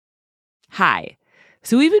Hi.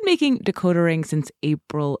 So we've been making Decoder Ring since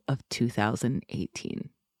April of 2018.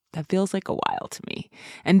 That feels like a while to me.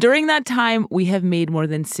 And during that time, we have made more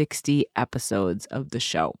than 60 episodes of the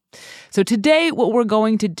show. So today, what we're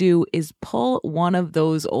going to do is pull one of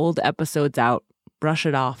those old episodes out, brush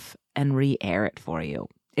it off, and re-air it for you.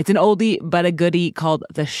 It's an oldie but a goodie called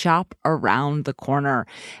The Shop Around the Corner.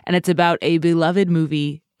 And it's about a beloved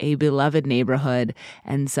movie, a beloved neighborhood,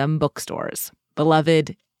 and some bookstores,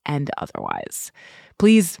 beloved and otherwise.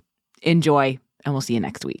 Please enjoy, and we'll see you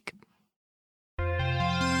next week.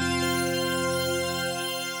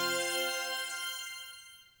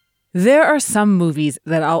 There are some movies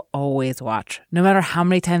that I'll always watch, no matter how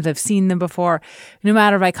many times I've seen them before, no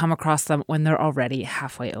matter if I come across them when they're already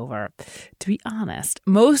halfway over. To be honest,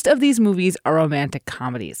 most of these movies are romantic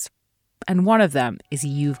comedies, and one of them is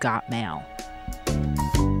You've Got Mail.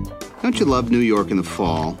 Don't you love New York in the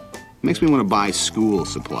fall? Makes me want to buy school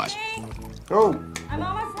supplies. Oh. I'm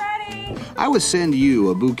almost ready. I would send you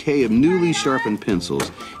a bouquet of newly sharpened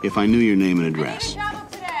pencils if I knew your name and address.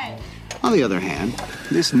 On the other hand,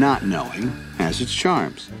 this not knowing has its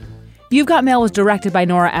charms. You've Got Mail was directed by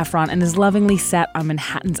Nora Ephron and is lovingly set on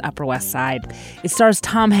Manhattan's Upper West Side. It stars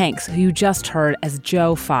Tom Hanks, who you just heard, as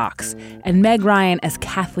Joe Fox, and Meg Ryan as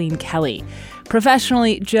Kathleen Kelly.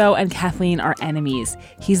 Professionally, Joe and Kathleen are enemies.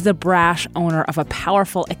 He's the brash owner of a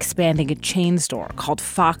powerful, expanding chain store called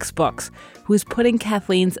Fox Books, who is putting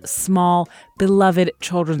Kathleen's small, beloved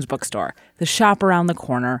children's bookstore, The Shop Around the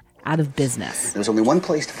Corner, out of business. There's only one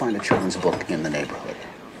place to find a children's book in the neighborhood.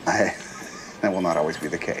 That will not always be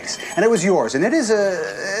the case. And it was yours, and it is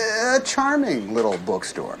a charming little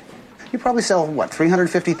bookstore. You probably sell, what,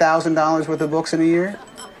 $350,000 worth of books in a year?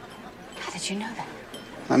 How did you know that?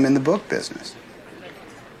 I'm in the book business.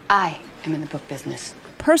 I am in the book business.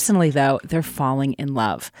 Personally, though, they're falling in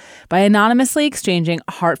love by anonymously exchanging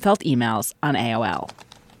heartfelt emails on AOL.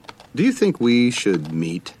 Do you think we should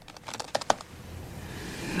meet?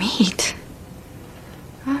 Meat?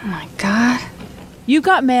 Oh my God. You've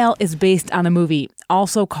Got Mail is based on a movie,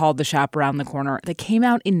 also called The Shop Around the Corner, that came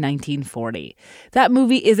out in 1940. That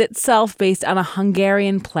movie is itself based on a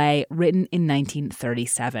Hungarian play written in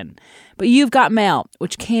 1937. But You've Got Mail,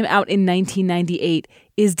 which came out in 1998,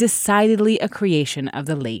 is decidedly a creation of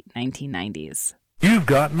the late 1990s. You've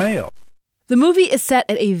Got Mail. The movie is set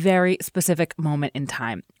at a very specific moment in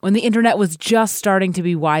time, when the internet was just starting to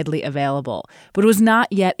be widely available, but it was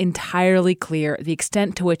not yet entirely clear the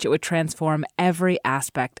extent to which it would transform every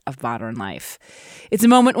aspect of modern life. It's a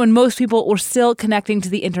moment when most people were still connecting to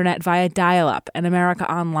the internet via dial-up and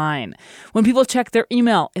America Online, when people checked their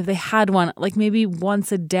email, if they had one, like maybe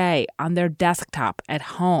once a day on their desktop at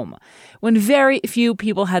home, when very few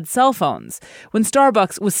people had cell phones, when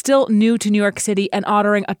Starbucks was still new to New York City and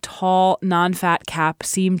ordering a tall, non-fat cap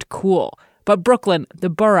seemed cool, but Brooklyn, the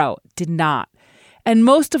borough, did not. And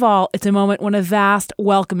most of all, it's a moment when a vast,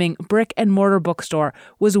 welcoming brick-and-mortar bookstore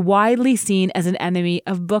was widely seen as an enemy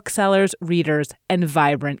of booksellers, readers, and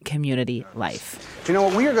vibrant community life. Do you know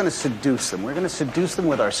what? We are going to seduce them. We're going to seduce them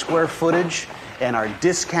with our square footage and our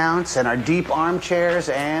discounts and our deep armchairs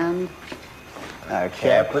and our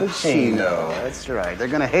cappuccino. That's right. They're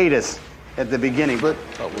going to hate us at the beginning, but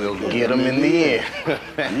we'll get them in the end.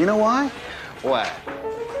 And you know why? Why?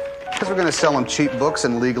 Because we're going to sell them cheap books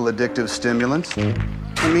and legal addictive stimulants. In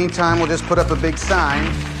the meantime, we'll just put up a big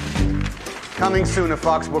sign. Coming soon, a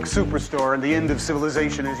Fox Book Superstore and the end of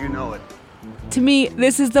civilization as you know it. To me,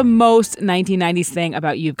 this is the most 1990s thing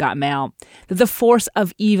about You've Got Mail. The force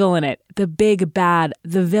of evil in it, the big bad,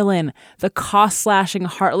 the villain, the cost-slashing,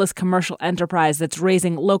 heartless commercial enterprise that's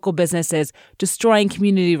raising local businesses, destroying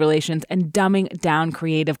community relations, and dumbing down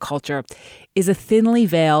creative culture is a thinly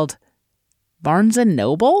veiled Barnes &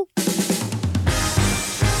 Noble?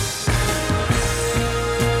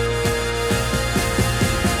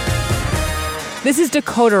 This is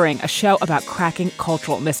Decoder Ring, a show about cracking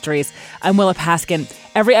cultural mysteries. I'm Willa Paskin.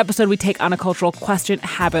 Every episode we take on a cultural question,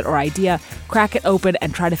 habit, or idea, crack it open,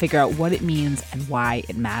 and try to figure out what it means and why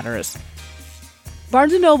it matters.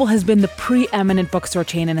 Barnes & Noble has been the preeminent bookstore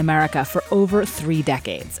chain in America for over 3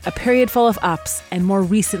 decades, a period full of ups and more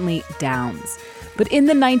recently downs. But in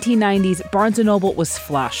the 1990s, Barnes & Noble was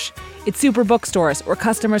flush. Its super bookstores, where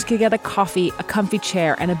customers could get a coffee, a comfy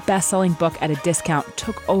chair, and a best-selling book at a discount,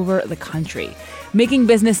 took over the country, making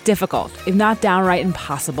business difficult, if not downright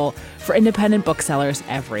impossible, for independent booksellers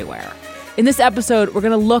everywhere. In this episode, we're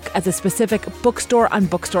going to look at the specific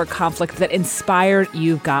bookstore-on-bookstore conflict that inspired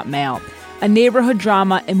You've Got Mail, a neighborhood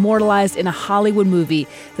drama immortalized in a Hollywood movie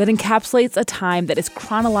that encapsulates a time that is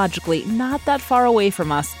chronologically not that far away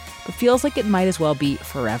from us, but feels like it might as well be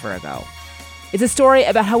forever ago. It's a story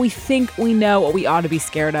about how we think we know what we ought to be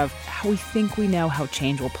scared of, how we think we know how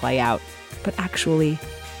change will play out, but actually,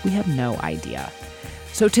 we have no idea.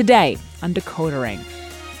 So today, on Decoder Ring,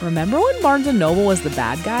 remember when Barnes & Noble was the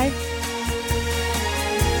bad guy?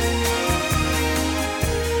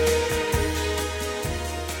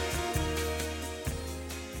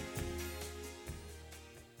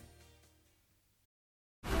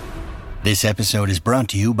 This episode is brought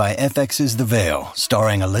to you by FX's The Veil,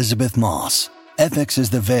 starring Elizabeth Moss. FX's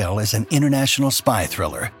The Veil is an international spy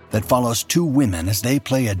thriller that follows two women as they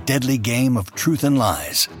play a deadly game of truth and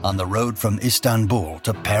lies on the road from Istanbul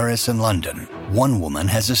to Paris and London. One woman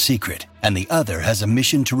has a secret, and the other has a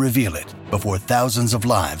mission to reveal it before thousands of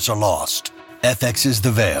lives are lost. FX's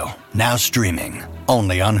The Veil, now streaming,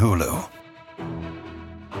 only on Hulu.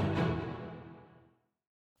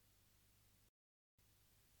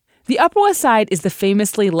 The Upper West Side is the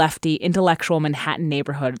famously lefty, intellectual Manhattan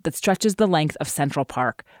neighborhood that stretches the length of Central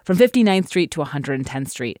Park, from 59th Street to 110th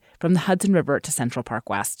Street, from the Hudson River to Central Park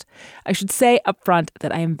West. I should say up front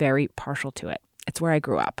that I am very partial to it. It's where I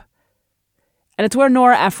grew up. And it's where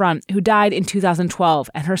Nora Ephron, who died in 2012,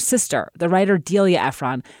 and her sister, the writer Delia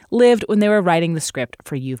Ephron, lived when they were writing the script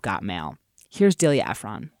for You've Got Mail. Here's Delia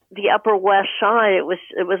Ephron. The Upper West Side, it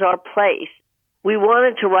was our place. We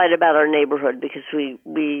wanted to write about our neighborhood because we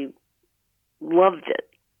loved it.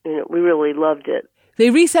 We really loved it. They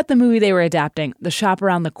reset the movie they were adapting, The Shop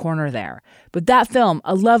Around the Corner, there. But that film,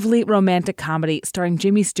 a lovely romantic comedy starring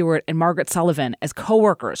Jimmy Stewart and Margaret Sullivan as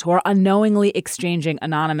co-workers who are unknowingly exchanging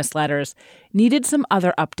anonymous letters, needed some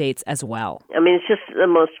other updates as well. I mean, it's just the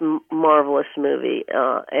most marvelous movie.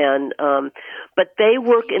 But they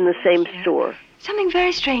work in the same store. Something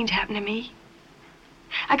very strange happened to me.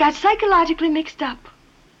 I got psychologically mixed up.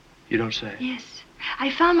 You don't say? Yes.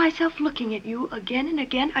 I found myself looking at you again and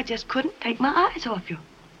again. I just couldn't take my eyes off you.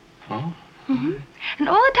 Oh? Mm-hmm. And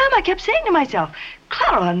all the time I kept saying to myself,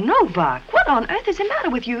 Clara Novak, what on earth is the matter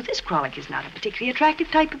with you? This Kralik is not a particularly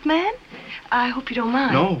attractive type of man. I hope you don't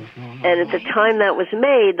mind. No. And at the time that was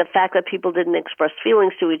made, the fact that people didn't express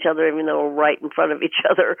feelings to each other, even though they were right in front of each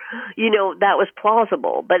other, that was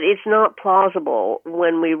plausible. But it's not plausible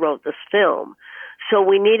when we wrote this film. So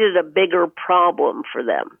we needed a bigger problem for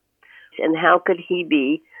them. And how could he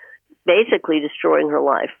be basically destroying her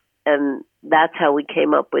life? And that's how we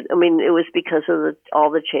came up with, it was because of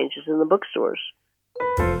all the changes in the bookstores.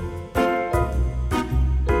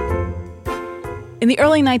 In the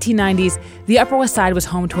early 1990s, the Upper West Side was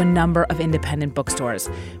home to a number of independent bookstores,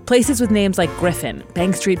 places with names like Griffin,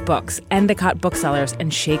 Bank Street Books, Endicott Booksellers,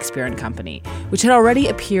 and Shakespeare & Company, which had already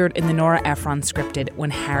appeared in the Nora Ephron scripted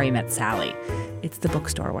When Harry Met Sally. It's the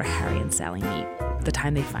bookstore where Harry and Sally meet, the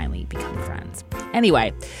time they finally become friends.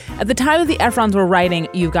 Anyway, at the time that the Ephrons were writing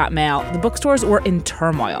You've Got Mail, the bookstores were in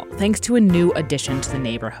turmoil, thanks to a new addition to the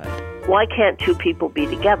neighborhood. Why can't two people be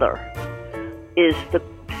together is the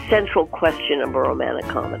central question of a romantic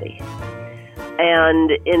comedy.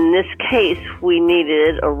 And in this case, we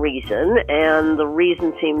needed a reason, and the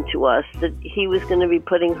reason seemed to us that he was going to be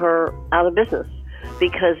putting her out of business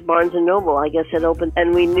because Barnes & Noble, I guess, had opened,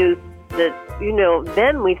 and we knew that,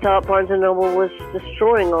 then we thought Barnes & Noble was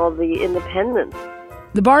destroying all the independents.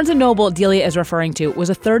 The Barnes & Noble Delia is referring to was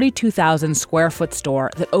a 32,000 square foot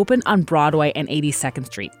store that opened on Broadway and 82nd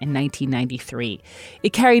Street in 1993.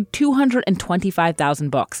 It carried 225,000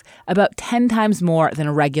 books, about 10 times more than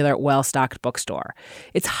a regular well-stocked bookstore.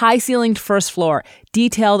 Its high-ceilinged first floor,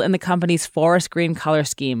 detailed in the company's forest green color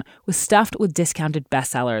scheme, was stuffed with discounted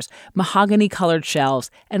bestsellers, mahogany-colored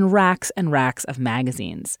shelves, and racks of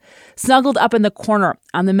magazines. Snuggled up in the corner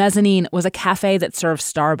on the mezzanine was a cafe that served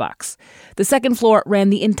Starbucks. The second floor ran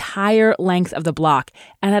the entire length of the block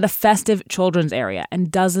and had a festive children's area and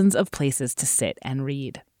dozens of places to sit and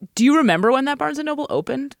read. Do you remember when that Barnes & Noble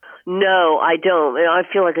opened? No, I don't. I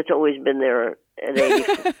feel like it's always been there at 80.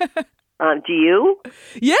 Do you?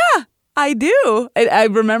 Yeah, I do. I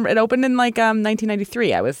remember it opened in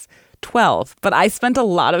 1993. I was 12, but I spent a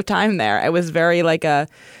lot of time there. It was very like a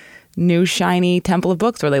new shiny temple of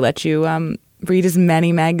books where they let you read as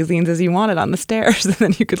many magazines as you wanted on the stairs and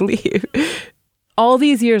then you could leave. All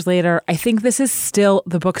these years later, I think this is still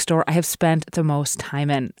the bookstore I have spent the most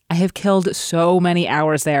time in. I have killed so many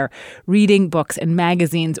hours there, reading books and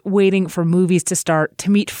magazines, waiting for movies to start,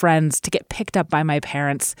 to meet friends, to get picked up by my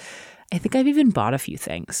parents. I think I've even bought a few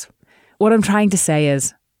things. What I'm trying to say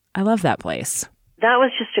is, I love that place. That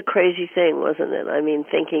was just a crazy thing, wasn't it?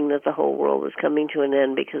 Thinking that the whole world was coming to an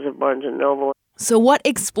end because of Barnes & Noble. So what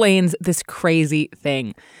explains this crazy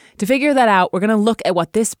thing? To figure that out, we're going to look at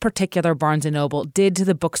what this particular Barnes & Noble did to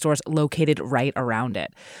the bookstores located right around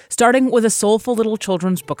it, starting with a soulful little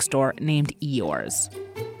children's bookstore named Eeyore's.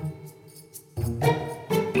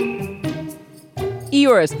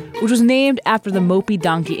 Eeyore's, which was named after the mopey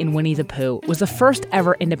donkey in Winnie the Pooh, was the first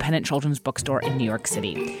ever independent children's bookstore in New York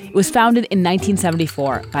City. It was founded in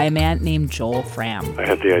 1974 by a man named Joel Fram. I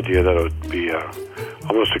had the idea that it would be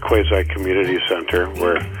almost a quasi-community center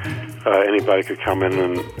where anybody could come in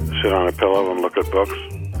and sit on a pillow and look at books.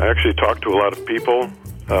 I actually talked to a lot of people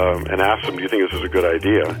and asked them, do you think this is a good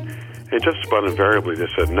idea? And just about invariably they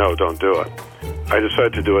said, no, don't do it. I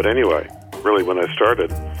decided to do it anyway. Really, when I started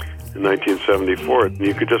in 1974,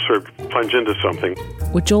 you could just sort of plunge into something.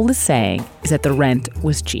 What Joel is saying is that the rent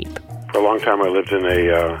was cheap. For a long time, I lived in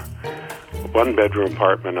a one-bedroom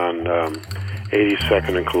apartment on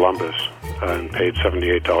 82nd and Columbus and paid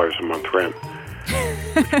 $78 a month rent.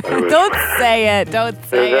 Don't say it. Don't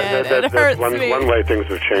say it. It hurts me. One way things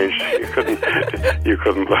have changed. You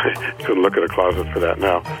couldn't look at a closet for that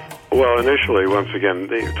now. Well, initially, once again,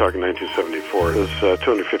 you're talking 1974, it was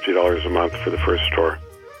 $250 a month for the first store.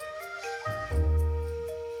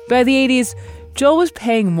 By the 80s, Joel was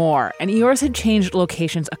paying more, and Eeyore's had changed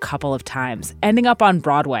locations a couple of times, ending up on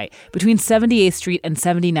Broadway, between 78th Street and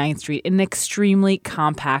 79th Street, in an extremely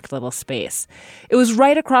compact little space. It was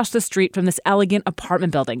right across the street from this elegant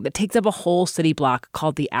apartment building that takes up a whole city block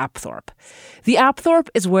called the Apthorpe. The Apthorpe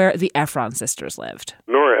is where the Ephron sisters lived.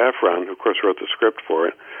 Nora Ephron, who of course wrote the script for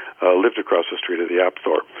it, lived across the street of the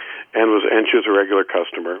Apthorpe, and she was a regular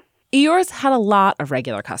customer. Eeyore's had a lot of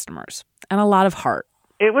regular customers, and a lot of heart.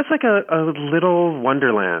 It was like a little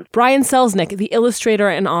wonderland. Brian Selznick, the illustrator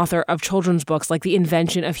and author of children's books like The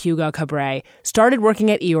Invention of Hugo Cabret, started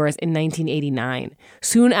working at Eeyore's in 1989,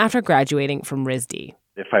 soon after graduating from RISD.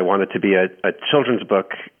 If I wanted to be a children's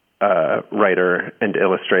book writer and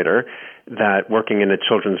illustrator, that working in a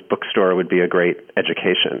children's bookstore would be a great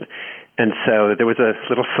education. And so there was a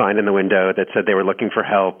little sign in the window that said they were looking for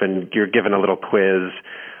help, and you're given a little quiz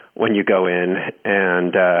when you go in,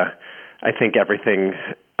 and I think everything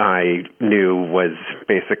I knew was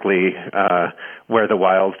basically where the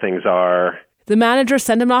wild things are. The manager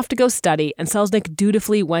sent him off to go study, and Selznick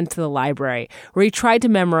dutifully went to the library, where he tried to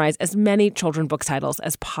memorize as many children's book titles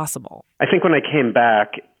as possible. I think when I came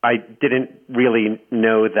back, I didn't really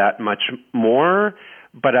know that much more,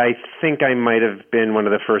 but I think I might have been one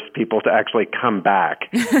of the first people to actually come back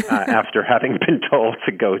after having been told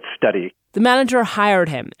to go study. The manager hired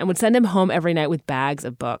him and would send him home every night with bags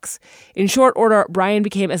of books. In short order, Brian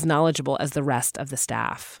became as knowledgeable as the rest of the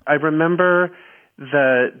staff. I remember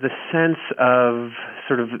the sense of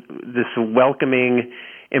sort of this welcoming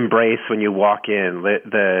embrace when you walk in.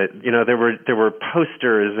 There were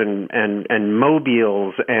posters and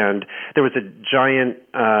mobiles, and there was a giant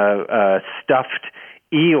stuffed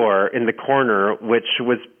Eeyore in the corner, which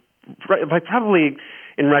was probably,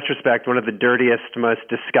 in retrospect, one of the dirtiest, most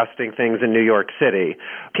disgusting things in New York City.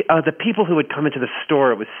 The people who would come into the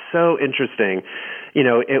store, it was so interesting.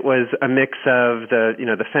 It was a mix of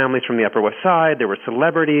the families from the Upper West Side. There were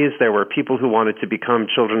celebrities. There were people who wanted to become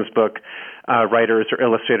children's book writers or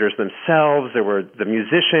illustrators themselves. There were the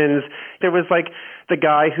musicians. There was like the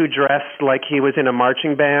guy who dressed like he was in a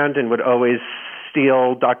marching band and would always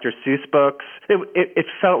steal Dr. Seuss books. It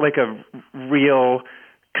felt like a real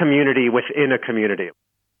community within a community.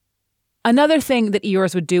 Another thing that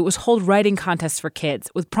Eeyore's would do was hold writing contests for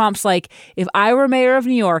kids with prompts like, if I were mayor of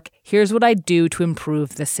New York, here's what I'd do to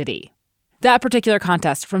improve the city. That particular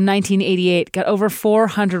contest from 1988 got over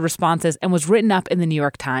 400 responses and was written up in the New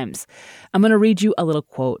York Times. I'm going to read you a little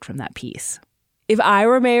quote from that piece. If I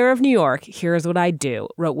were mayor of New York, here's what I'd do,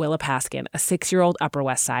 wrote Willa Paskin, a 6-year-old Upper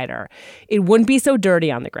West Sider. It wouldn't be so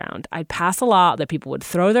dirty on the ground. I'd pass a law that people would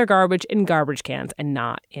throw their garbage in garbage cans and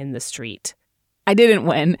not in the street. I didn't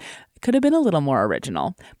win. Could have been a little more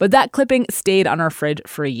original. But that clipping stayed on our fridge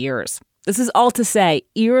for years. This is all to say,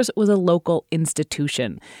 Eeyore's was a local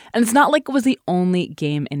institution. And it's not like it was the only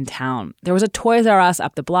game in town. There was a Toys R Us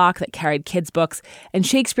up the block that carried kids' books, and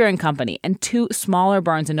Shakespeare and Company and 2 smaller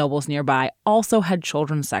Barnes & Nobles nearby also had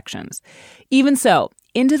children's sections. Even so,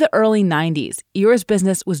 into the early 90s, Eeyore's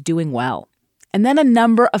business was doing well. And then a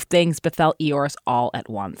number of things befell Eeyore's all at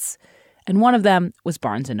once. And one of them was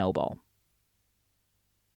Barnes & Noble.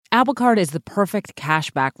 Apple Card is the perfect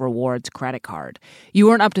cashback rewards credit card.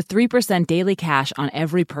 You earn up to 3% daily cash on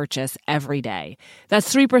every purchase every day.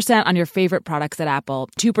 That's 3% on your favorite products at Apple,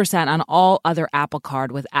 2% on all other Apple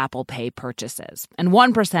Card with Apple Pay purchases, and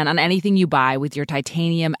 1% on anything you buy with your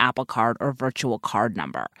titanium Apple Card or virtual card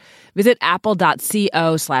number. Visit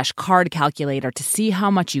apple.co/card calculator to see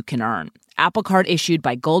how much you can earn. Apple Card issued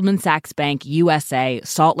by Goldman Sachs Bank USA,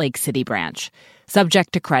 Salt Lake City branch.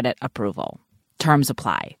 Subject to credit approval. Terms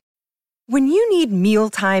apply. When you need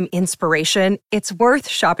mealtime inspiration, it's worth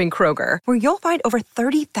shopping Kroger, where you'll find over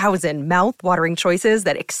 30,000 mouth-watering choices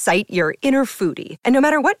that excite your inner foodie. And no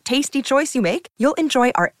matter what tasty choice you make, you'll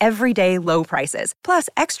enjoy our everyday low prices, plus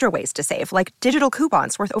extra ways to save, like digital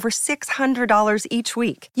coupons worth over $600 each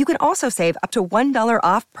week. You can also save up to $1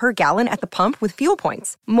 off per gallon at the pump with fuel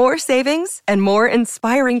points. More savings and more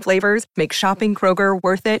inspiring flavors make shopping Kroger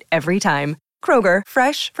worth it every time. Kroger,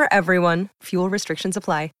 fresh for everyone. Fuel restrictions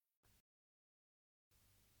apply.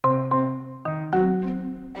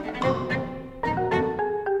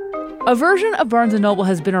 A version of Barnes & Noble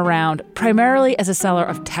has been around primarily as a seller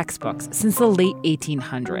of textbooks since the late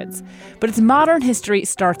 1800s. But its modern history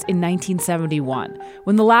starts in 1971,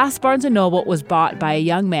 when the last Barnes & Noble was bought by a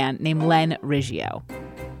young man named Len Riggio.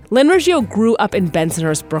 Len Riggio grew up in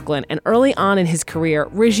Bensonhurst, Brooklyn, and early on in his career,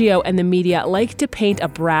 Riggio and the media liked to paint a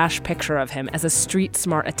brash picture of him as a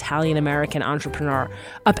street-smart Italian-American entrepreneur,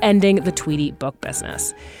 upending the Tweety book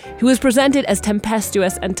business. He was presented as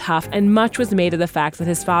tempestuous and tough, and much was made of the fact that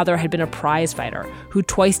his father had been a prize fighter who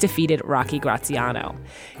twice defeated Rocky Graziano.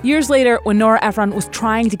 Years later, when Nora Ephron was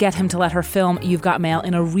trying to get him to let her film You've Got Mail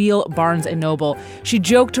in a real Barnes & Noble, she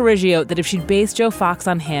joked to Riggio that if she'd based Joe Fox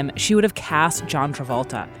on him, she would have cast John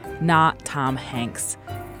Travolta, not Tom Hanks.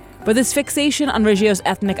 But this fixation on Riggio's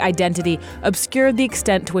ethnic identity obscured the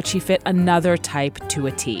extent to which he fit another type to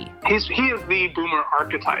a T. He is the boomer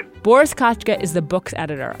archetype. Boris Kachka is the books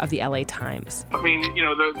editor of the LA Times. I mean,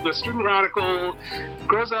 the student radical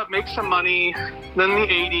grows up, makes some money, then the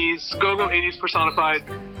 80s, go-go 80s personified,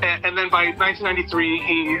 and then by 1993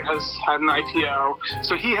 he has had an IPO.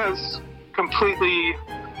 So he has completed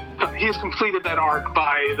that arc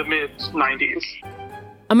by the mid-90s.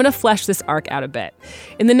 I'm going to flesh this arc out a bit.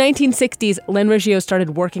 In the 1960s, Len Riggio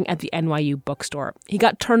started working at the NYU bookstore. He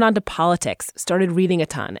got turned on to politics, started reading a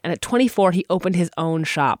ton, and at 24, he opened his own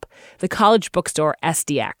shop, the college bookstore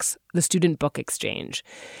SDX, the Student Book Exchange.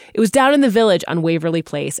 It was down in the Village on Waverly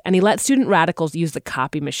Place, and he let student radicals use the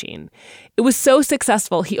copy machine. It was so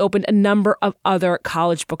successful, he opened a number of other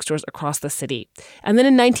college bookstores across the city. And then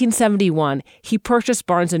in 1971, he purchased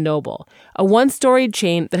Barnes & Noble, a one-storied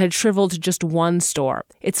chain that had shriveled to just one store,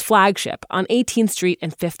 its flagship on 18th Street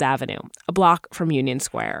and 5th Avenue, a block from Union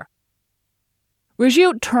Square.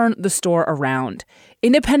 Riggio turned the store around.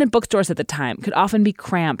 Independent bookstores at the time could often be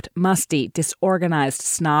cramped, musty, disorganized,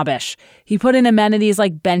 snobbish. He put in amenities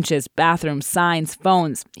like benches, bathrooms, signs,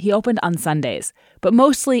 phones. He opened on Sundays. But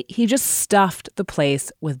mostly, he just stuffed the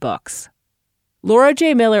place with books. Laura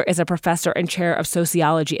J. Miller is a professor and chair of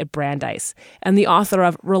sociology at Brandeis and the author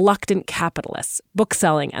of Reluctant Capitalists,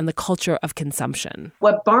 Bookselling and the Culture of Consumption.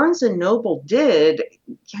 What Barnes & Noble did,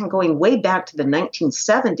 going way back to the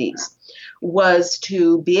 1970s, was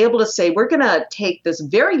to be able to say, we're going to take this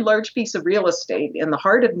very large piece of real estate in the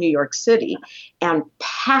heart of New York City and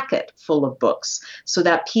pack it full of books so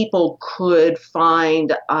that people could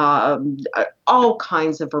find all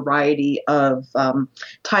kinds of variety of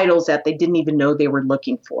titles that they didn't even know they were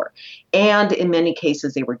looking for. And in many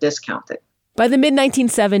cases, they were discounted. By the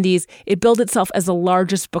mid-1970s, it billed itself as the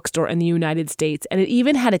largest bookstore in the United States, and it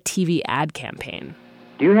even had a TV ad campaign.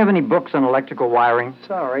 Do you have any books on electrical wiring?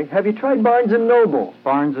 Sorry. Have you tried Barnes & Noble?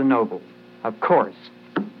 Barnes & Noble. Of course.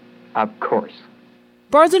 Of course.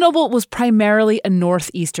 Barnes & Noble was primarily a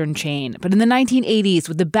northeastern chain, but in the 1980s,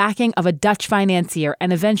 with the backing of a Dutch financier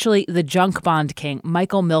and eventually the junk bond king,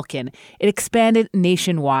 Michael Milken, it expanded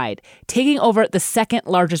nationwide, taking over the second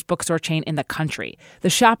largest bookstore chain in the country,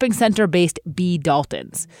 the shopping center-based B.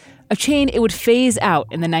 Dalton's, a chain it would phase out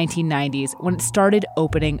in the 1990s when it started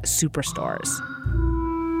opening superstores.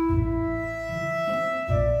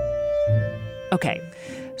 Okay,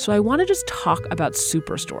 so I want to just talk about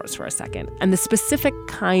superstores for a second and the specific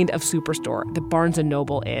kind of superstore that Barnes &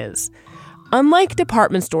 Noble is. Unlike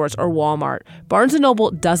department stores or Walmart, Barnes & Noble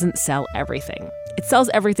doesn't sell everything. It sells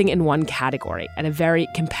everything in one category at a very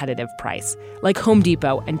competitive price, like Home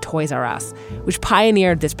Depot and Toys R Us, which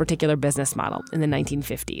pioneered this particular business model in the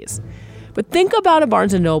 1950s. But think about a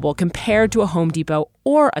Barnes & Noble compared to a Home Depot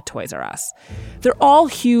or a Toys R Us. They're all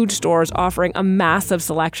huge stores offering a massive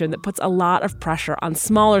selection that puts a lot of pressure on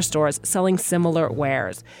smaller stores selling similar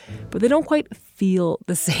wares. But they don't quite feel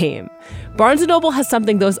the same. Barnes & Noble has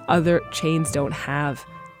something those other chains don't have.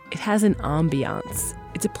 It has an ambiance.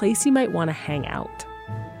 It's a place you might want to hang out.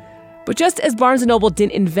 But just as Barnes & Noble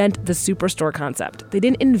didn't invent the superstore concept, they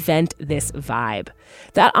didn't invent this vibe.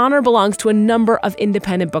 That honor belongs to a number of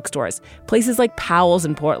independent bookstores, places like Powell's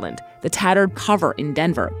in Portland, the Tattered Cover in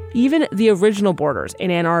Denver, even the original Borders in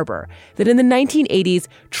Ann Arbor, that in the 1980s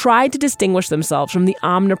tried to distinguish themselves from the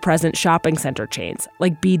omnipresent shopping center chains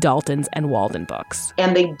like B. Dalton's and Walden Books.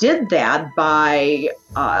 And they did that by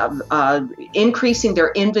increasing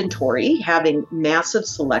their inventory, having massive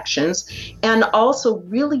selections, and also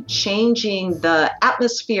really changing the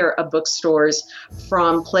atmosphere of bookstores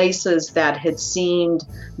from places that had seemed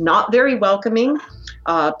not very welcoming,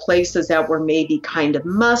 places that were maybe kind of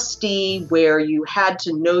musty, where you had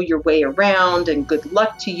to know your way around and good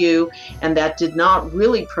luck to you, and that did not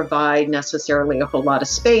really provide necessarily a whole lot of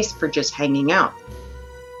space for just hanging out.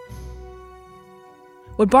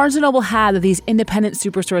 What Barnes & Noble had that these independent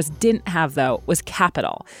superstores didn't have, though, was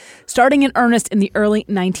capital. Starting in earnest in the early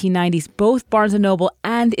 1990s, both Barnes & Noble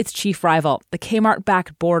and its chief rival, the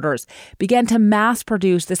Kmart-backed Borders, began to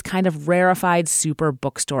mass-produce this kind of rarefied super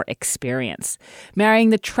bookstore experience,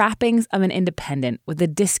 marrying the trappings of an independent with the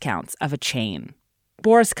discounts of a chain.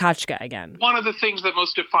 Boris Kachka again. One of the things that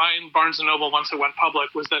most defined Barnes & Noble once it went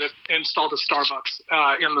public was that it installed a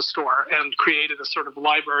Starbucks in the store and created a sort of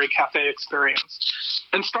library cafe experience.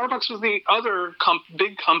 And Starbucks was the other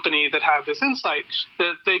big company that had this insight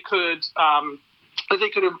that they could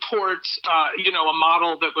import, a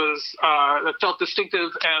model that was that felt distinctive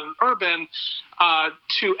and urban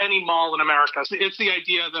to any mall in America. So it's the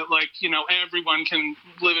idea that, everyone can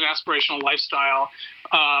live an aspirational lifestyle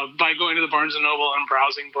by going to the Barnes & Noble and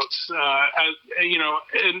browsing books.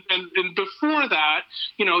 And before that,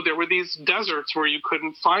 there were these deserts where you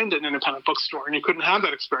couldn't find an independent bookstore and you couldn't have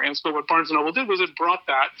that experience. But what Barnes & Noble did was it brought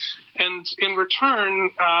that. And in return,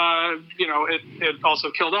 it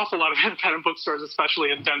also killed off a lot of independent bookstores,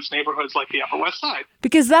 especially in dense neighborhoods like the Upper West Side.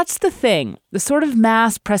 Because that's the thing. The sort of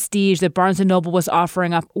mass prestige that Barnes & Noble was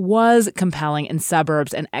offering up was compelling in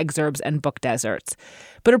suburbs and exurbs and book deserts.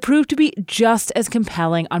 But it proved to be just as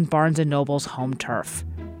compelling on Barnes & Noble's home turf,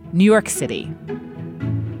 New York City.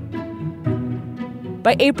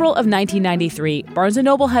 By April of 1993, Barnes &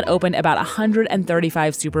 Noble had opened about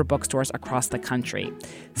 135 super bookstores across the country.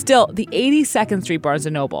 Still, the 82nd Street Barnes &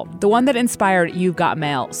 Noble, the one that inspired You've Got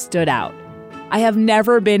Mail, stood out. I have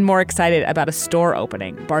never been more excited about a store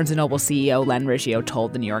opening, Barnes & Noble CEO Len Riggio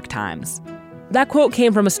told the New York Times. That quote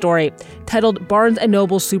came from a story titled Barnes &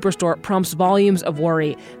 Noble Superstore Prompts Volumes of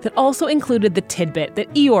Worry that also included the tidbit that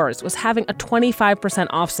Eeyores was having a 25%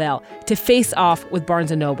 off sale to face off with Barnes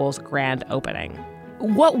 & Noble's grand opening.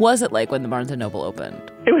 What was it like when the Barnes & Noble opened?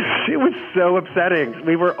 It was so upsetting.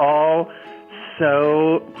 We were all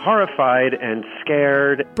so horrified and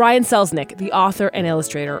scared. Brian Selznick, the author and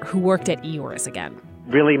illustrator who worked at Eeyores again.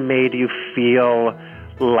 Really made you feel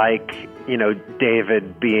like,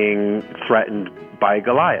 David being threatened by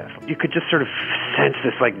Goliath. You could just sort of sense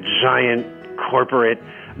this giant corporate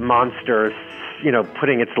monster,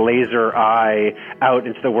 putting its laser eye out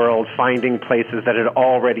into the world, finding places that had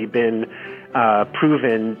already been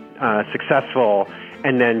proven successful,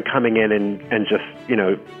 and then coming in and just,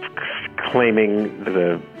 claiming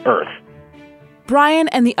the earth. Brian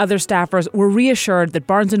and the other staffers were reassured that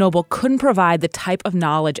Barnes & Noble couldn't provide the type of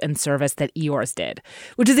knowledge and service that Eeyores did,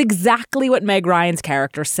 which is exactly what Meg Ryan's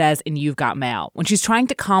character says in You've Got Mail when she's trying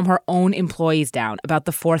to calm her own employees down about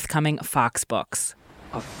the forthcoming Fox books.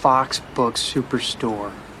 A Fox Books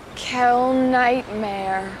superstore. Kel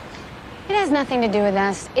nightmare. It has nothing to do with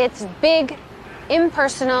us. It's big,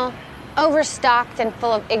 impersonal, overstocked, and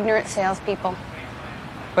full of ignorant salespeople.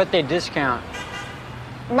 But they discount.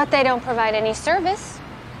 But they don't provide any service.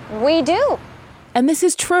 We do. And this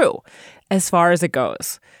is true, as far as it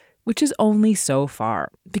goes, which is only so far.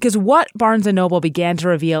 Because what Barnes & Noble began to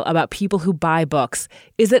reveal about people who buy books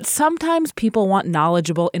is that sometimes people want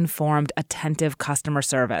knowledgeable, informed, attentive customer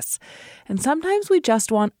service. And sometimes we just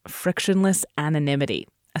want frictionless anonymity,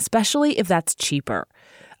 especially if that's cheaper.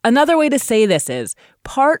 Another way to say this is,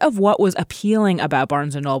 part of what was appealing about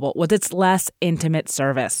Barnes & Noble was its less intimate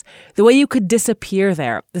service. The way you could disappear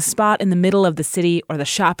there, the spot in the middle of the city or the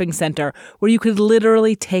shopping center where you could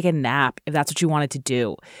literally take a nap if that's what you wanted to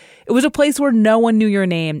do. It was a place where no one knew your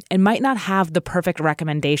name and might not have the perfect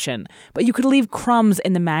recommendation, but you could leave crumbs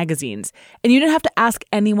in the magazines, and you didn't have to ask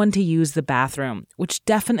anyone to use the bathroom, which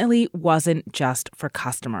definitely wasn't just for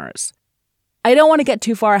customers. I don't want to get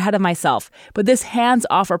too far ahead of myself, but this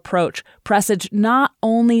hands-off approach presaged not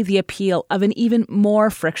only the appeal of an even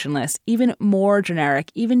more frictionless, even more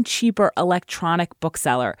generic, even cheaper electronic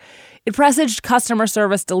bookseller. It presaged customer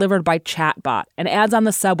service delivered by chatbot and ads on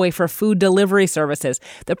the subway for food delivery services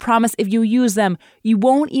that promise if you use them, you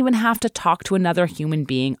won't even have to talk to another human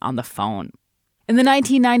being on the phone. In the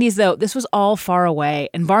 1990s, though, this was all far away,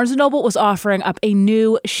 and Barnes & Noble was offering up a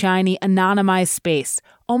new, shiny, anonymized space,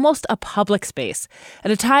 almost a public space,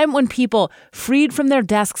 at a time when people, freed from their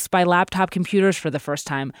desks by laptop computers for the first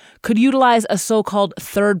time, could utilize a so-called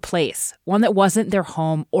third place, one that wasn't their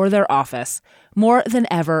home or their office, more than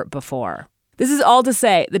ever before. This is all to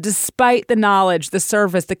say that despite the knowledge, the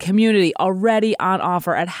service, the community already on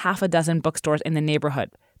offer at half a dozen bookstores in the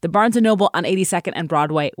neighborhood, the Barnes & Noble on 82nd and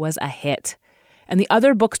Broadway was a hit. And the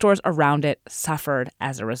other bookstores around it suffered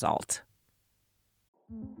as a result.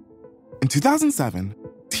 In 2007,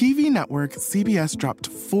 TV network CBS dropped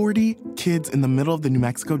 40 kids in the middle of the New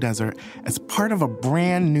Mexico desert as part of a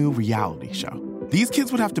brand new reality show. These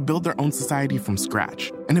kids would have to build their own society from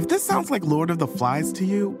scratch. And if this sounds like Lord of the Flies to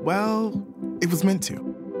you, well, it was meant to.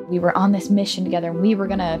 We were on this mission together, and we were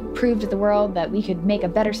going to prove to the world that we could make a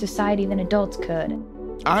better society than adults could.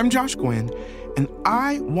 I'm Josh Gwynn, and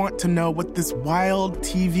I want to know what this wild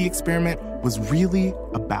TV experiment was really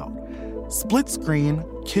about. Split Screen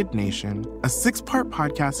Kid Nation, a 6-part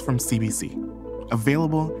podcast from CBC.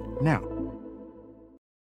 Available now.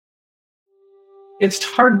 It's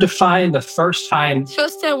hard to find the first time.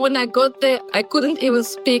 First time when I got there, I couldn't even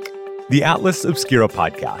speak. The Atlas Obscura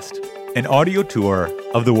podcast, an audio tour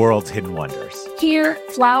of the world's hidden wonders. Here,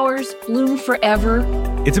 flowers bloom forever.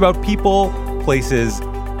 It's about people, places,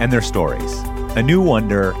 and their stories. A new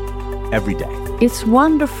wonder every day. It's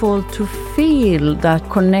wonderful to feel that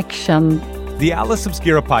connection. The Atlas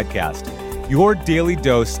Obscura podcast, your daily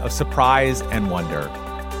dose of surprise and wonder.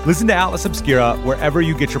 Listen to Atlas Obscura wherever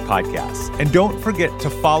you get your podcasts. And don't forget to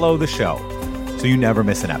follow the show so you never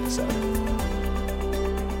miss an episode.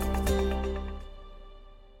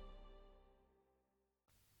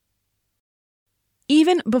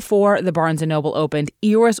 Even before the Barnes & Noble opened,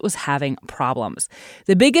 Ears was having problems.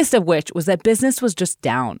 The biggest of which was that business was just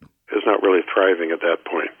down. It was not really thriving at that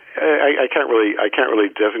point. I can't really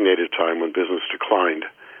designate a time when business declined,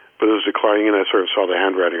 but it was declining, and I sort of saw the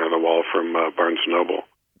handwriting on the wall from Barnes & Noble.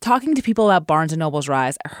 Talking to people about Barnes & Noble's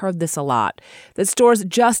rise, I heard this a lot, that stores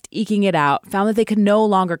just eking it out found that they could no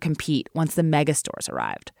longer compete once the mega stores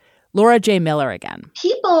arrived. Laura J. Miller again.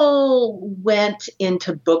 People went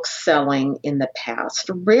into book selling in the past,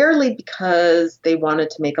 rarely because they wanted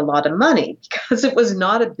to make a lot of money, because it was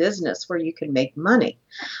not a business where you could make money,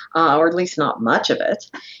 or at least not much of it.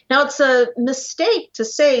 Now, it's a mistake to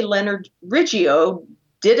say Leonard Riggio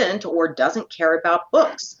didn't or doesn't care about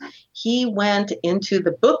books. He went into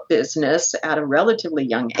the book business at a relatively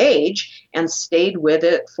young age and stayed with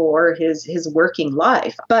it for his working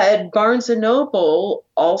life. But Barnes & Noble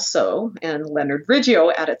also, and Leonard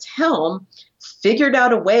Riggio at its helm, figured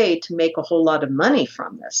out a way to make a whole lot of money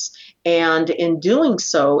from this. And in doing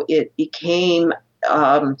so, it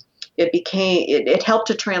helped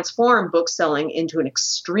to transform bookselling into an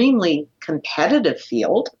extremely competitive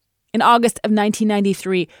field. In August of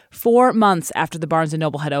 1993, 4 months after the Barnes &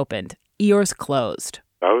 Noble had opened, Ears closed.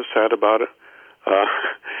 I was sad about it.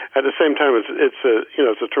 At the same time,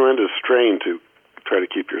 it's a tremendous strain to try to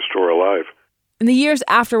keep your store alive. In the years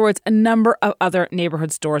afterwards, a number of other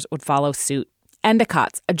neighborhood stores would follow suit.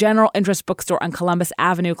 Endicott's, a general interest bookstore on Columbus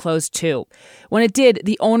Avenue, closed too. When it did,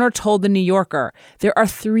 the owner told The New Yorker, "There are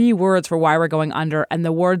 3 words for why we're going under, and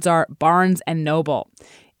the words are Barnes and Noble."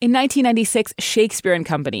 In 1996, Shakespeare and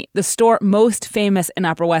Company, the store most famous in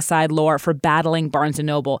Upper West Side lore for battling Barnes &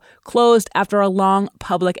 Noble, closed after a long,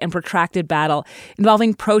 public, and protracted battle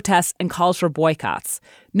involving protests and calls for boycotts.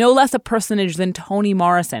 No less a personage than Toni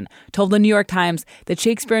Morrison told the New York Times that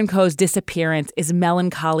Shakespeare & Co.'s disappearance is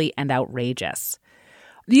melancholy and outrageous.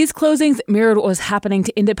 These closings mirrored what was happening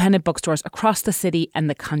to independent bookstores across the city and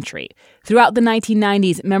the country. Throughout the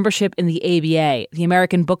 1990s, membership in the ABA, the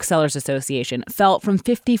American Booksellers Association, fell from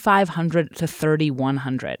 5,500 to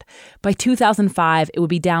 3,100. By 2005, it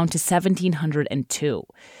would be down to 1,702.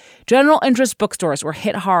 General interest bookstores were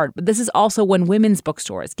hit hard, but this is also when women's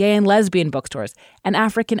bookstores, gay and lesbian bookstores, and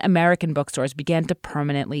African American bookstores began to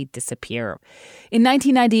permanently disappear. In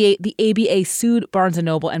 1998, the ABA sued Barnes &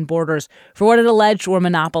 Noble and Borders for what it alleged were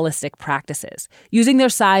monopolistic practices, using their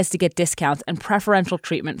size to get discounts and preferential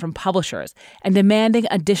treatment from publishers, and demanding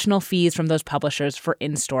additional fees from those publishers for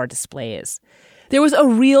in-store displays. There was a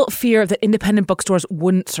real fear that independent bookstores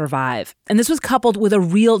wouldn't survive, and this was coupled with a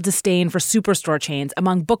real disdain for superstore chains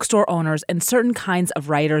among bookstore owners and certain kinds of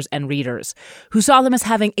writers and readers, who saw them as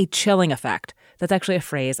having a chilling effect. That's actually a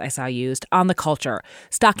phrase I saw used on the culture,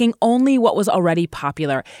 stocking only what was already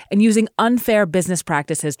popular and using unfair business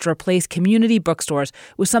practices to replace community bookstores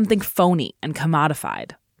with something phony and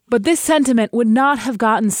commodified. But this sentiment would not have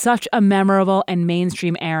gotten such a memorable and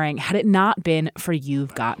mainstream airing had it not been for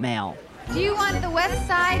You've Got Mail. Do you want the West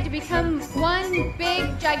Side to become one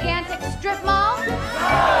big, gigantic strip mall?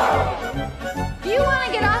 No! Do you want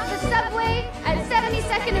to get off the subway at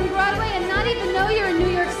 72nd and Broadway and not even know you're in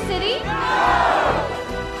New York City? No!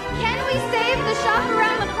 Can we save the shop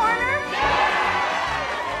around the corner?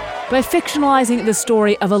 By fictionalizing the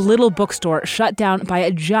story of a little bookstore shut down by a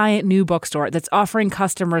giant new bookstore that's offering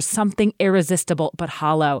customers something irresistible but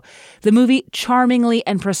hollow, the movie charmingly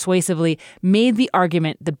and persuasively made the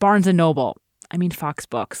argument that Barnes & Noble, Fox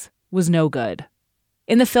Books, was no good.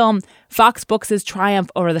 In the film, Fox Books' triumph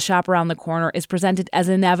over the shop around the corner is presented as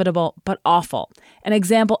inevitable but awful, an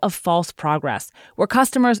example of false progress, where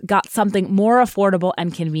customers got something more affordable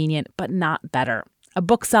and convenient but not better. A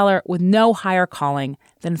bookseller with no higher calling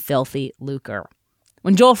than filthy lucre.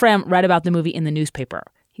 When Joel Fram read about the movie in the newspaper,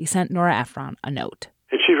 he sent Nora Ephron a note.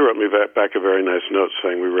 And she wrote me back a very nice note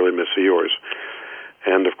saying, "We really miss yours."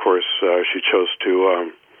 And, of course, she chose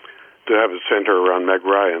to have it center around Meg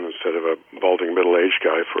Ryan instead of a balding middle-aged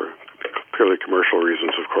guy for purely commercial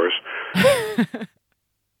reasons, of course.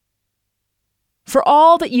 For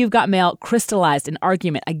all that You've Got Mail crystallized an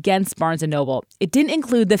argument against Barnes & Noble, it didn't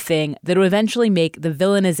include the thing that would eventually make the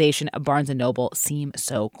villainization of Barnes & Noble seem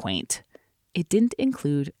so quaint. It didn't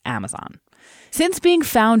include Amazon. Since being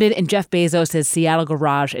founded in Jeff Bezos' Seattle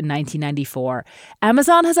garage in 1994,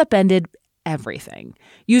 Amazon has upended everything,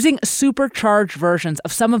 using supercharged versions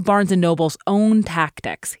of some of Barnes & Noble's own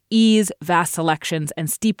tactics, ease, vast selections, and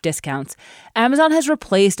steep discounts. Amazon has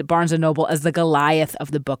replaced Barnes & Noble as the Goliath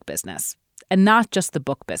of the book business. And not just the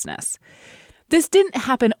book business. This didn't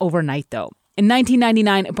happen overnight, though. In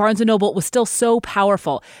 1999, Barnes & Noble was still so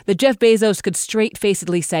powerful that Jeff Bezos could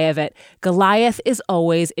straight-facedly say of it, Goliath is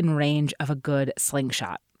always in range of a good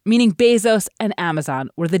slingshot, meaning Bezos and Amazon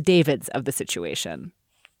were the Davids of the situation.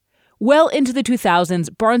 Well into the 2000s,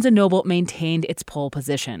 Barnes & Noble maintained its pole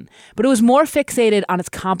position, but it was more fixated on its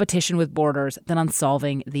competition with Borders than on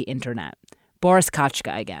solving the internet. Boris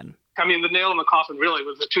Kachka again. The nail in the coffin really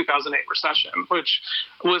was the 2008 recession, which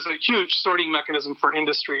was a huge sorting mechanism for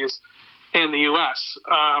industries in the U.S.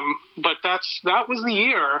 But that was the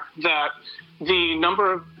year that the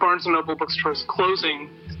number of Barnes & Noble bookstores closing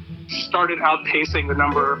started outpacing the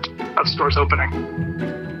number of stores opening.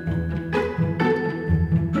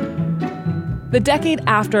 The decade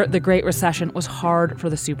after the Great Recession was hard for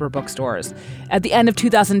the super bookstores. At the end of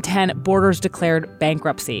 2010, Borders declared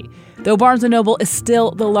bankruptcy. Though Barnes & Noble is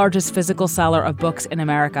still the largest physical seller of books in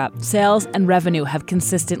America, sales and revenue have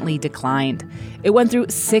consistently declined. It went through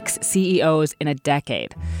 6 CEOs in a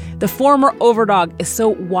decade. The former overdog is so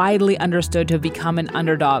widely understood to have become an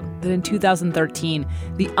underdog that in 2013,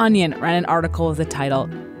 The Onion ran an article with the title,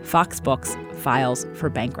 Fox Books Files for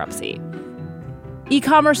Bankruptcy.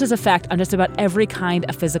 E-commerce's effect on just about every kind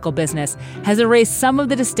of physical business has erased some of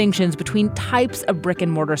the distinctions between types of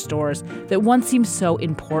brick-and-mortar stores that once seemed so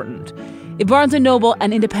important. If Barnes & Noble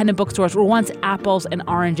and independent bookstores were once apples and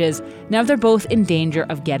oranges, now they're both in danger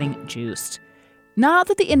of getting juiced. Not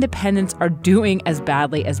that the independents are doing as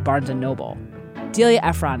badly as Barnes & Noble. Delia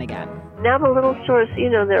Ephron again. Now the little stores,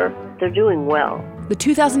 they're doing well. The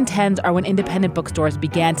 2010s are when independent bookstores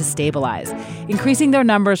began to stabilize, increasing their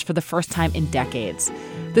numbers for the first time in decades.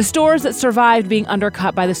 The stores that survived being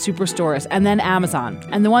undercut by the superstores and then Amazon,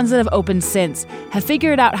 and the ones that have opened since, have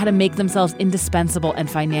figured out how to make themselves indispensable and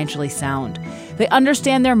financially sound. They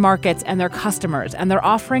understand their markets and their customers, and they're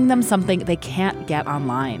offering them something they can't get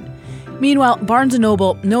online. Meanwhile, Barnes &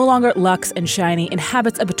 Noble, no longer luxe and shiny,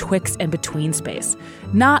 inhabits a betwixt and between space.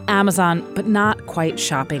 Not Amazon, but not quite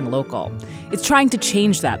shopping local. It's trying to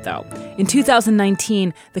change that, though. In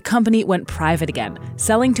 2019, the company went private again,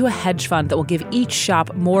 selling to a hedge fund that will give each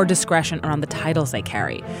shop more discretion around the titles they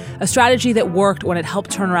carry, a strategy that worked when it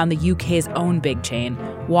helped turn around the UK's own big chain,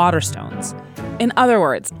 Waterstones. In other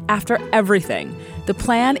words, after everything, The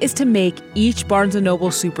plan is to make each Barnes & Noble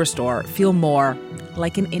superstore feel more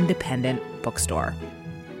like an independent bookstore.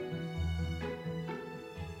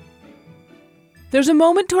 There's a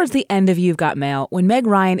moment towards the end of You've Got Mail when Meg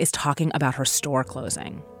Ryan is talking about her store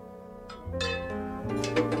closing.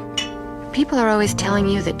 People are always telling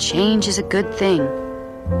you that change is a good thing.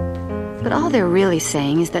 But all they're really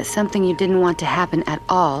saying is that something you didn't want to happen at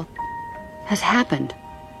all has happened.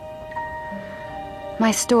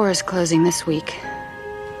 My store is closing this week.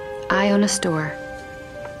 I own a store.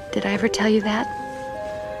 Did I ever tell you that?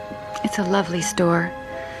 It's a lovely store.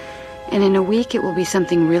 And in a week it will be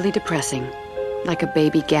something really depressing, like a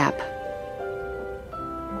baby Gap.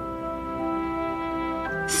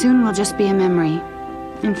 Soon will just be a memory.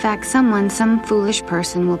 In fact, some foolish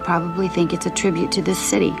person will probably think it's a tribute to this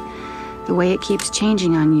city, the way it keeps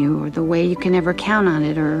changing on you, or the way you can never count on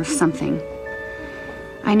it, or something.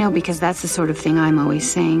 I know, because that's the sort of thing I'm always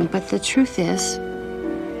saying, but the truth is,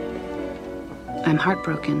 I'm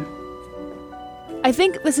heartbroken. I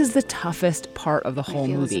think this is the toughest part of the whole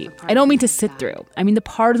movie. I don't mean to sit through. I mean the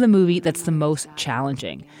part of the movie that's the most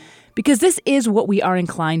challenging. Because this is what we are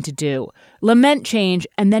inclined to do. Lament change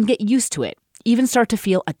and then get used to it. Even start to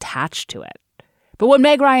feel attached to it. But what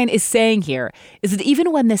Meg Ryan is saying here is that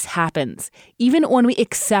even when this happens, even when we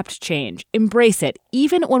accept change, embrace it,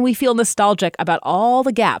 even when we feel nostalgic about all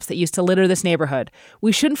the gaps that used to litter this neighborhood,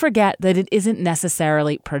 we shouldn't forget that it isn't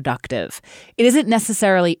necessarily productive. It isn't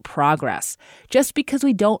necessarily progress. Just because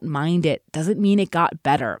we don't mind it doesn't mean it got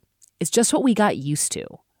better. It's just what we got used to.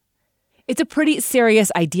 It's a pretty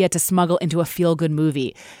serious idea to smuggle into a feel-good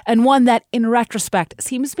movie, and one that, in retrospect,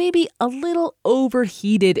 seems maybe a little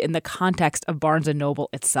overheated in the context of Barnes & Noble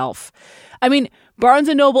itself. I mean, Barnes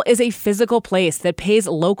 & Noble is a physical place that pays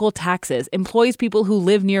local taxes, employs people who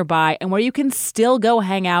live nearby, and where you can still go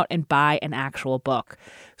hang out and buy an actual book.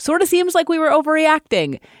 Sort of seems like we were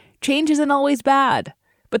overreacting. Change isn't always bad.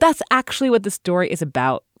 But that's actually what the story is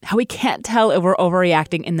about. How we can't tell if we're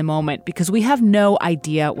overreacting in the moment because we have no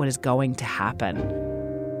idea what is going to happen.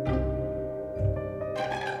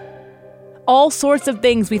 All sorts of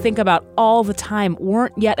things we think about all the time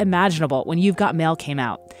weren't yet imaginable when You've Got Mail came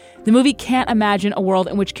out. The movie can't imagine a world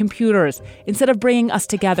in which computers, instead of bringing us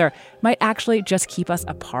together, might actually just keep us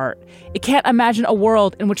apart. It can't imagine a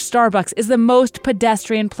world in which Starbucks is the most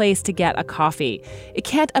pedestrian place to get a coffee. It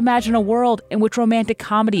can't imagine a world in which romantic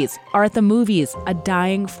comedies are at the movies, a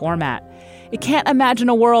dying format. It can't imagine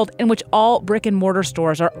a world in which all brick and mortar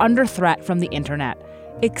stores are under threat from the internet,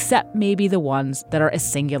 except maybe the ones that are as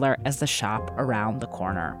singular as the shop around the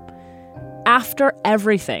corner. After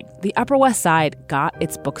everything, the Upper West Side got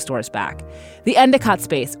its bookstores back. The Endicott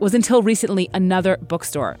space was until recently another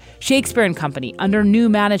bookstore. Shakespeare and Company, under new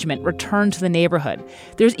management, returned to the neighborhood.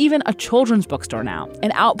 There's even a children's bookstore now,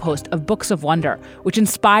 an outpost of Books of Wonder, which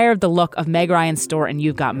inspired the look of Meg Ryan's store in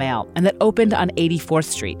You've Got Mail, and that opened on 84th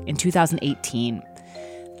Street in 2018.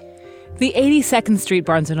 The 82nd Street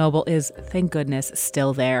Barnes & Noble is, thank goodness,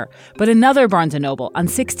 still there. But another Barnes & Noble on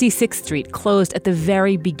 66th Street closed at the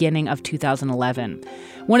very beginning of 2011.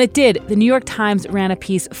 When it did, the New York Times ran a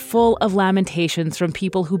piece full of lamentations from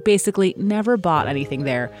people who basically never bought anything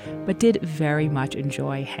there, but did very much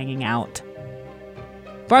enjoy hanging out.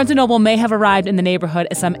 Barnes & Noble may have arrived in the neighborhood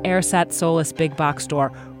as some airsat soulless big box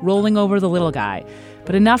store rolling over the little guy.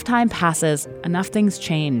 But enough time passes, enough things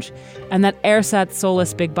change, and that airsat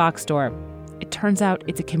soulless big box store, it turns out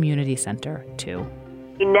it's a community center, too.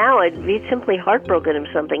 Now I'd be simply heartbroken if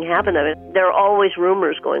something happened. I mean, there are always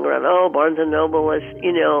rumors going around, oh, Barnes & Noble is,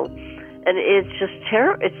 and it's just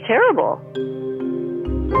it's terrible.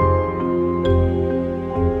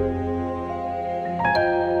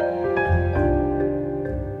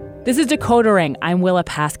 This is Decoder Ring. I'm Willa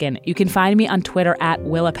Paskin. You can find me on Twitter at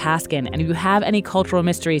Willa Paskin. And if you have any cultural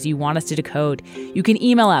mysteries you want us to decode, you can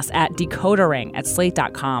email us at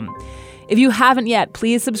decodering@slate.com. If you haven't yet,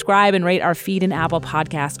 please subscribe and rate our feed in Apple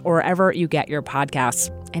Podcasts or wherever you get your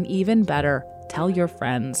podcasts. And even better, tell your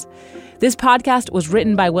friends. This podcast was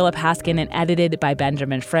written by Willa Paskin and edited by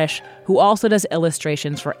Benjamin Frisch, who also does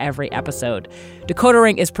illustrations for every episode. Decoder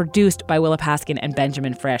Ring is produced by Willa Paskin and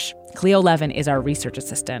Benjamin Frisch. Cleo Levin is our research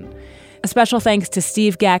assistant. A special thanks to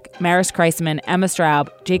Steve Geck, Maris Kreisman, Emma Straub,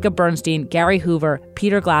 Jacob Bernstein, Gary Hoover,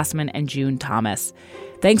 Peter Glassman, and June Thomas.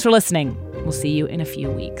 Thanks for listening. We'll see you in a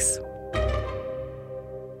few weeks.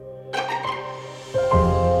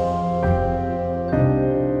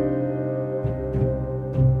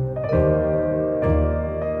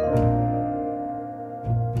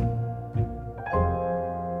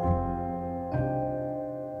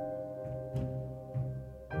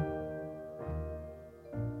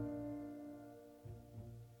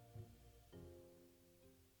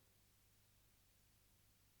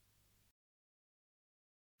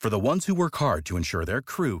 For the ones who work hard to ensure their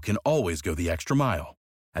crew can always go the extra mile,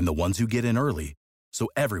 and the ones who get in early so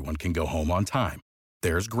everyone can go home on time,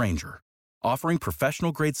 there's Grainger, offering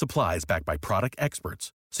professional-grade supplies backed by product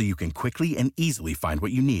experts so you can quickly and easily find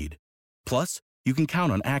what you need. Plus, you can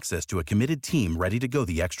count on access to a committed team ready to go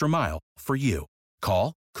the extra mile for you.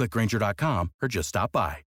 Call, click Grainger.com, or just stop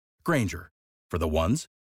by. Grainger, for the ones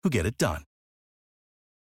who get it done.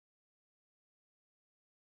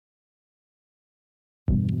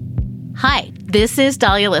 Hi, this is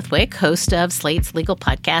Dahlia Lithwick, host of Slate's legal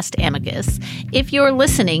podcast, Amicus. If you're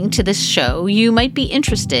listening to this show, you might be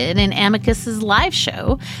interested in Amicus's live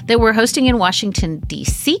show that we're hosting in Washington,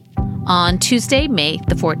 D.C. on Tuesday, May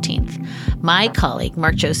the 14th. My colleague,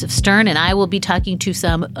 Mark Joseph Stern, and I will be talking to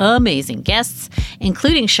some amazing guests,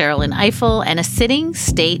 including Sherrilyn Ifill and a sitting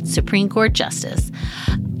state Supreme Court justice,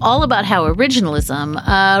 all about how originalism,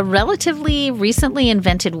 a relatively recently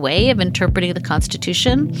invented way of interpreting the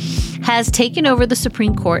Constitution, has taken over the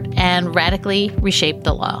Supreme Court and radically reshaped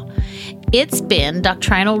the law. It's been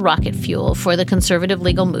doctrinal rocket fuel for the conservative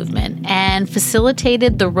legal movement and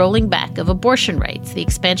facilitated the rolling back of abortion rights, the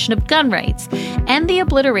expansion of gun rights, and the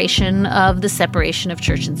obliteration of the separation of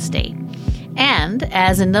church and state. And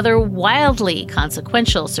as another wildly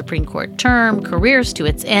consequential Supreme Court term careers to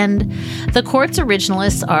its end, the court's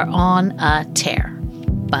originalists are on a tear.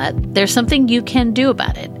 But there's something you can do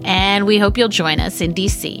about it, and we hope you'll join us in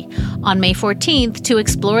D.C. on May 14th to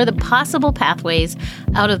explore the possible pathways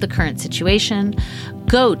out of the current situation.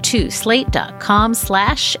 Go to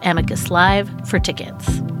slate.com/amicuslive for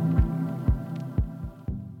tickets.